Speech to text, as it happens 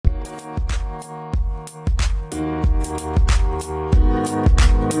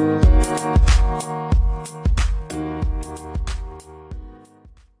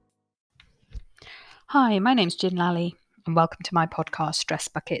Hi, my name's Jin Lally, and welcome to my podcast, Stress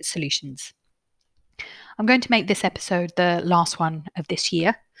Bucket Solutions. I'm going to make this episode the last one of this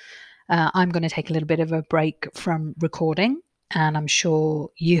year. I'm going to take a little bit of a break from recording, and I'm sure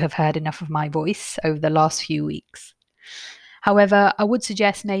you have heard enough of my voice over the last few weeks. However, I would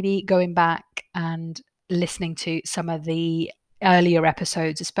suggest maybe going back and listening to some of the earlier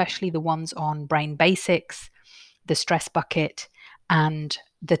episodes, especially the ones on brain basics, the stress bucket, and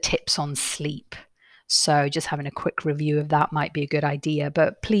the tips on sleep. So just having a quick review of that might be a good idea,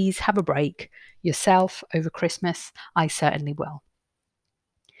 but please have a break yourself over Christmas. I certainly will.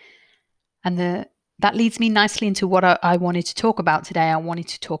 And that leads me nicely into what I wanted to talk about today. I wanted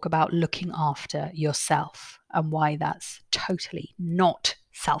to talk about looking after yourself and why that's totally not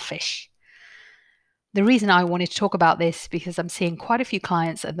selfish. The reason I wanted to talk about this because I'm seeing quite a few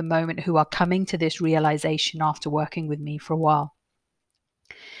clients at the moment who are coming to this realization after working with me for a while.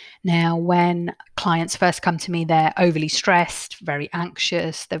 Now, when clients first come to me, they're overly stressed, very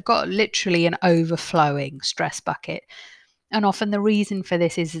anxious. They've got literally an overflowing stress bucket. And often the reason for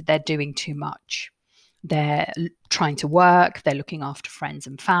this is that they're doing too much. They're trying to work, they're looking after friends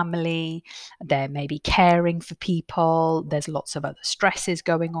and family, they're maybe caring for people, there's lots of other stresses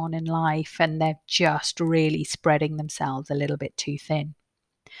going on in life, and they're just really spreading themselves a little bit too thin.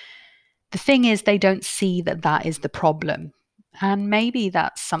 The thing is, they don't see that that is the problem. And maybe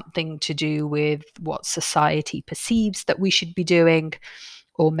that's something to do with what society perceives that we should be doing,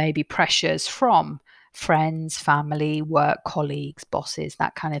 or maybe pressures from friends, family, work colleagues, bosses,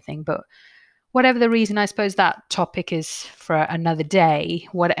 that kind of thing. But whatever the reason, I suppose that topic is for another day.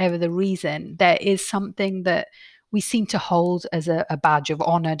 Whatever the reason, there is something that we seem to hold as a badge of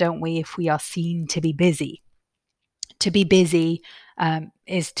honor, don't we, if we are seen to be busy. To be busy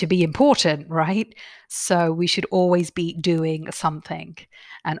is to be important, right? So we should always be doing something.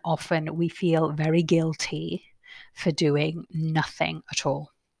 And often we feel very guilty for doing nothing at all.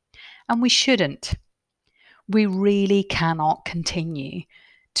 And we shouldn't. We really cannot continue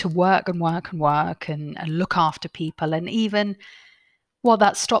to work and work and work and look after people. And even what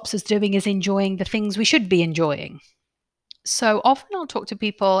that stops us doing is enjoying the things we should be enjoying. So often I'll talk to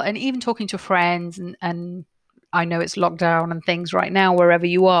people and even talking to friends, and I know it's lockdown and things right now wherever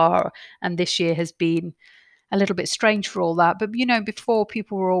you are. And this year has been a little bit strange for all that. But, before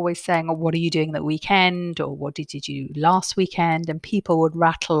people were always saying, oh, what are you doing that weekend? Or what did you do last weekend? And people would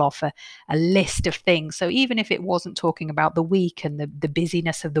rattle off a list of things. So even if it wasn't talking about the week and the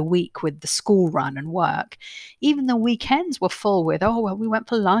busyness of the week with the school run and work, even the weekends were full with, oh, well, we went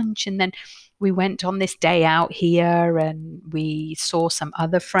for lunch and then we went on this day out here and we saw some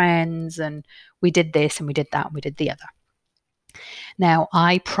other friends and we did this and we did that and we did the other. Now,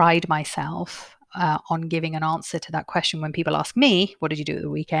 I pride myself on giving an answer to that question when people ask me, what did you do at the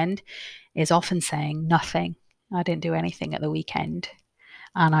weekend? Is often saying nothing. I didn't do anything at the weekend.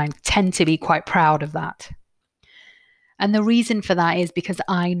 And I tend to be quite proud of that. And the reason for that is because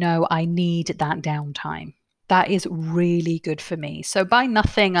I know I need that downtime. That is really good for me. So by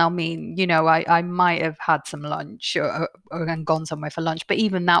nothing, I'll mean, I might have had some lunch or gone somewhere for lunch, but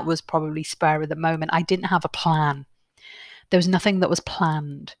even that was probably spur of the moment. I didn't have a plan. There was nothing that was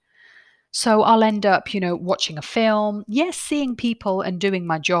planned. So I'll end up, watching a film, yes, seeing people and doing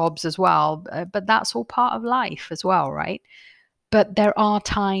my jobs as well, but that's all part of life as well, right? But there are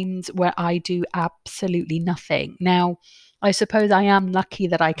times where I do absolutely nothing. Now, I suppose I am lucky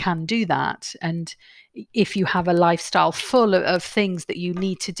that I can do that. And if you have a lifestyle full of things that you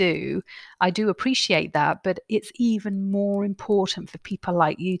need to do, I do appreciate that. But it's even more important for people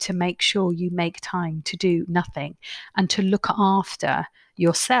like you to make sure you make time to do nothing and to look after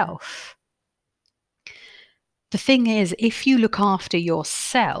yourself. The thing is, if you look after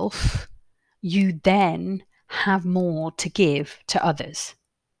yourself, you then have more to give to others.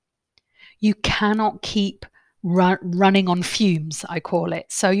 You cannot keep running on fumes, I call it.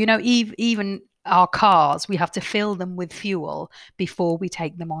 So, even our cars, we have to fill them with fuel before we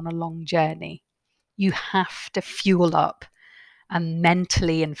take them on a long journey. You have to fuel up and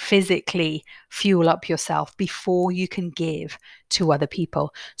mentally and physically fuel up yourself before you can give to other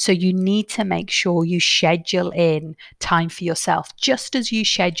people. So you need to make sure you schedule in time for yourself, just as you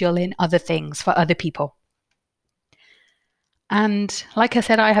schedule in other things for other people. And like I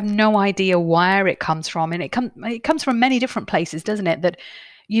said, I have no idea where it comes from. And it comes from many different places, doesn't it? That,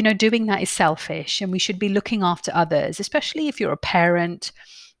 doing that is selfish and we should be looking after others, especially if you're a parent,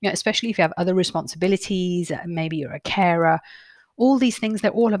 especially if you have other responsibilities, maybe you're a carer. All these things,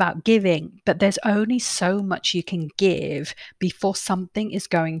 they're all about giving, but there's only so much you can give before something is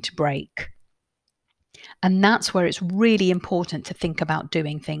going to break. And that's where it's really important to think about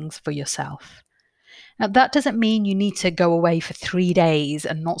doing things for yourself. Now, that doesn't mean you need to go away for 3 days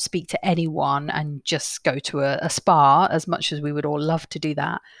and not speak to anyone and just go to a spa, as much as we would all love to do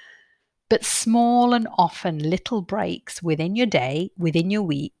that. But small and often little breaks within your day, within your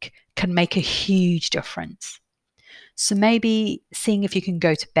week, can make a huge difference. So maybe seeing if you can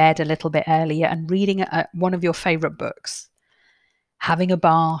go to bed a little bit earlier and reading one of your favorite books, having a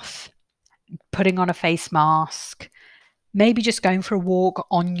bath, putting on a face mask, maybe just going for a walk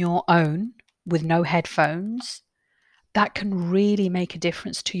on your own with no headphones. That can really make a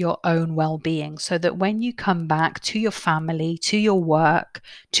difference to your own well-being, so that when you come back to your family, to your work,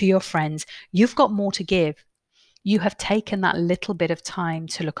 to your friends, you've got more to give. You have taken that little bit of time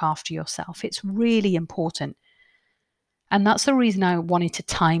to look after yourself. It's really important. And that's the reason I wanted to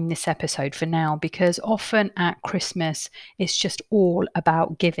time this episode for now, because often at Christmas, it's just all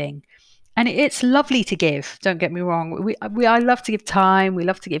about giving. And it's lovely to give, don't get me wrong. I love to give time, we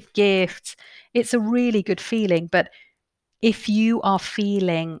love to give gifts. It's a really good feeling. But if you are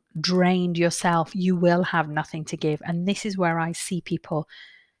feeling drained yourself, you will have nothing to give. And this is where I see people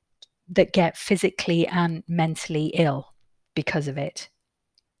that get physically and mentally ill because of it.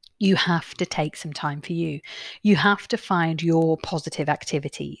 You have to take some time for you. You have to find your positive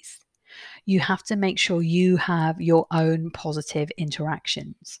activities. You have to make sure you have your own positive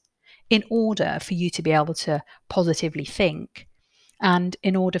interactions in order for you to be able to positively think, and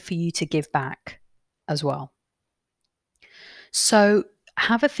in order for you to give back as well. So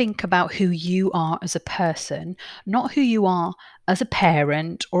have a think about who you are as a person, not who you are as a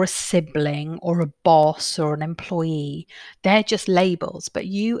parent or a sibling or a boss or an employee. They're just labels. But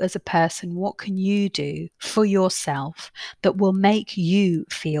you as a person, what can you do for yourself that will make you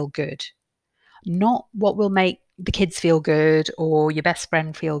feel good? Not what will make the kids feel good or your best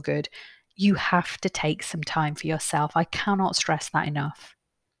friend feel good. You have to take some time for yourself. I cannot stress that enough.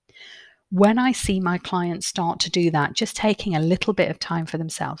 When I see my clients start to do that, just taking a little bit of time for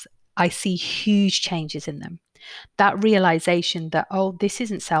themselves, I see huge changes in them. That realization that, oh, this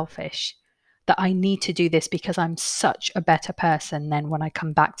isn't selfish, that I need to do this because I'm such a better person than when I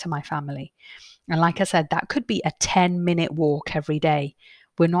come back to my family. And like I said, that could be a 10-minute walk every day.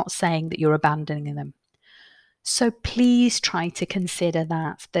 We're not saying that you're abandoning them. So please try to consider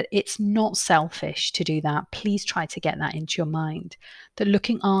that it's not selfish to do that. Please try to get that into your mind, that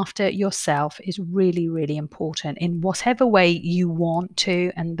looking after yourself is really, really important in whatever way you want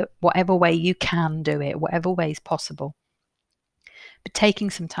to, and whatever way you can do it, whatever way is possible. But taking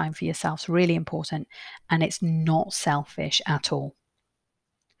some time for yourself is really important, and it's not selfish at all.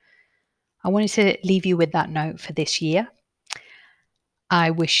 I wanted to leave you with that note for this year. I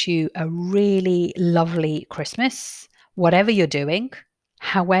wish you a really lovely Christmas, whatever you're doing,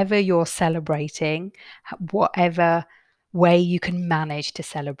 however you're celebrating, whatever way you can manage to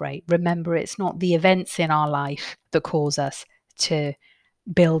celebrate. Remember, it's not the events in our life that cause us to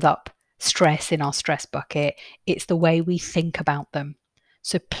build up stress in our stress bucket. It's the way we think about them.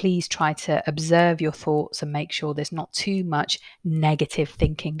 So please try to observe your thoughts and make sure there's not too much negative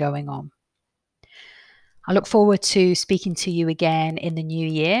thinking going on. I look forward to speaking to you again in the new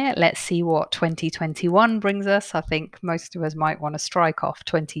year. Let's see what 2021 brings us. I think most of us might want to strike off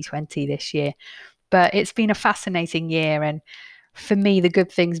 2020 this year. But it's been a fascinating year. And for me, the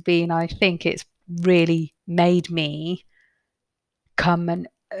good thing's been, I think it's really made me come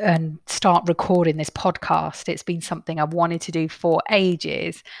and start recording this podcast. It's been something I've wanted to do for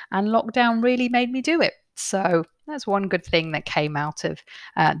ages, and lockdown really made me do it. So that's one good thing that came out of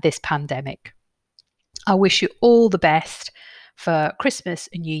this pandemic. I wish you all the best for Christmas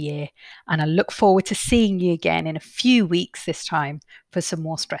and New Year, and I look forward to seeing you again in a few weeks this time for some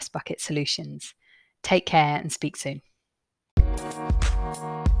more Stress Bucket solutions. Take care and speak soon.